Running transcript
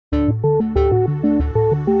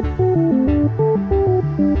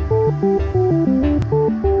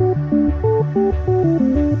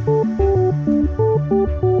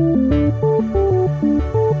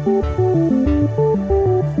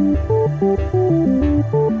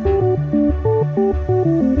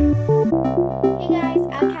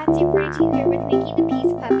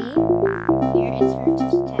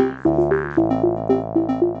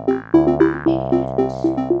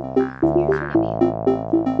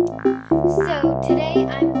So today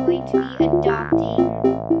I'm going to be adopting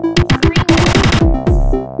 3 Webkinz,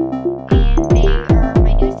 and they are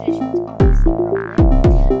my newest additions, obviously,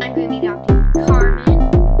 probably. I'm going to be adopting Carmen,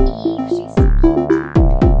 Eve, she's so cute,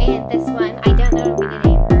 and this one, I don't know what I'm going to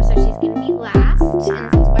name her, so she's going to be last,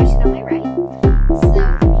 and this is why she's on my right. So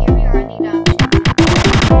here we are in the adoption.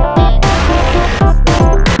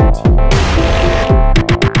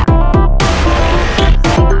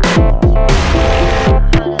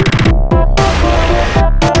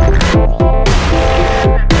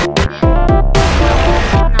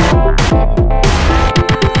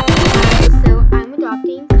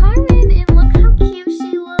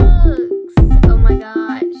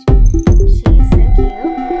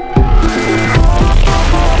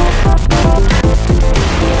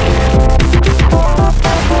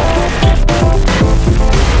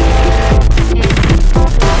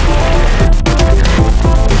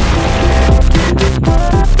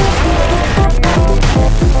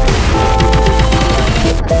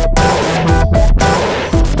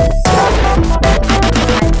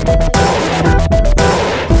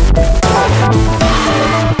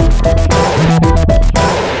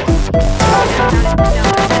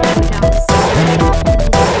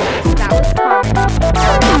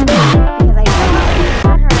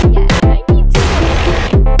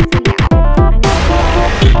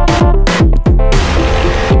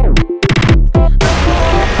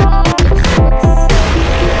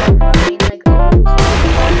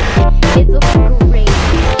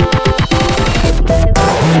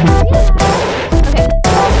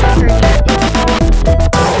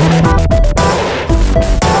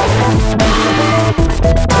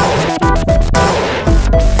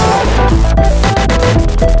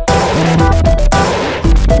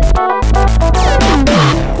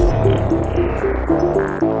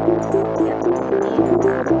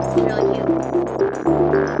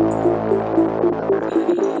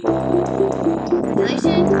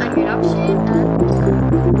 Congratulations on your adoption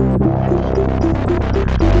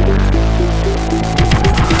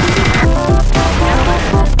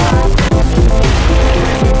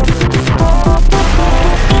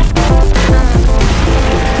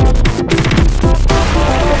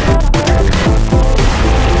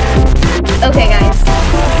Okay guys,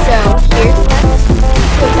 so here's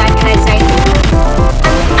what I'm excited.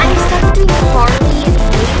 I'm stuck doing Harley and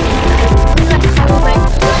Haley. I really like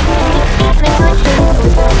Harley, and I feel like Haley's always been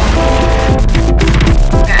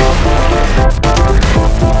okay.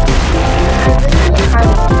 I really like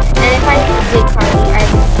Harley, and if I did Harley, I'd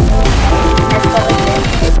spell like this.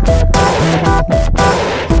 Let's see.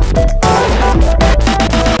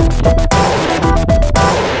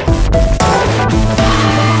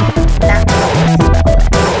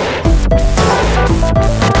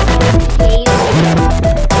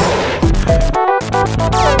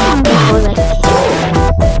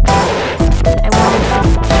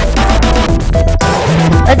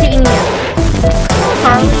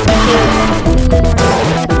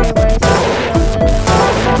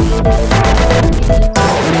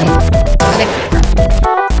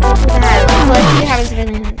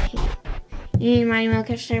 Harley, you might well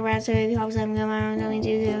catch their rat, so if you help them go around, only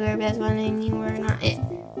do their best one, and you were not it.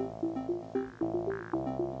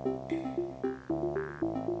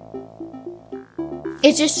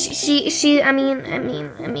 It's just I mean,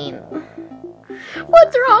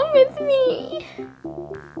 what's wrong with me?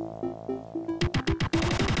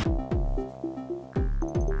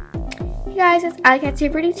 Hey guys, it's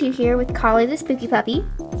iCat242 here with Carly the Spooky Puppy.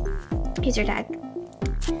 Here's your tag.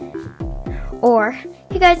 Or,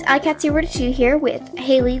 hey guys, iCat242 here with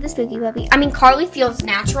Haley the Spooky Puppy. I mean, Carly feels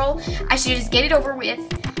natural. I should just get it over with.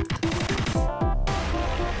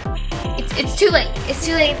 It's too late. It's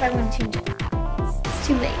too late if I want to change it. It's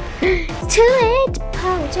too late. It's too late to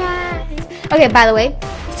apologize. Okay, by the way,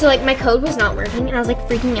 so like my code was not working and I was like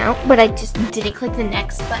freaking out, but I just didn't click the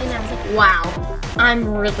next button. I was like, wow, I'm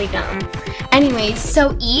really dumb. Anyways,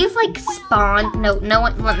 so Eve like spawned. No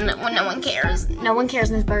one cares. No one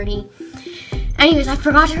cares, Miss Birdie. Anyways, I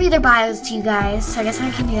forgot to read their bios to you guys, so I guess I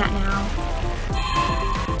can do that now.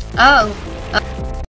 Oh.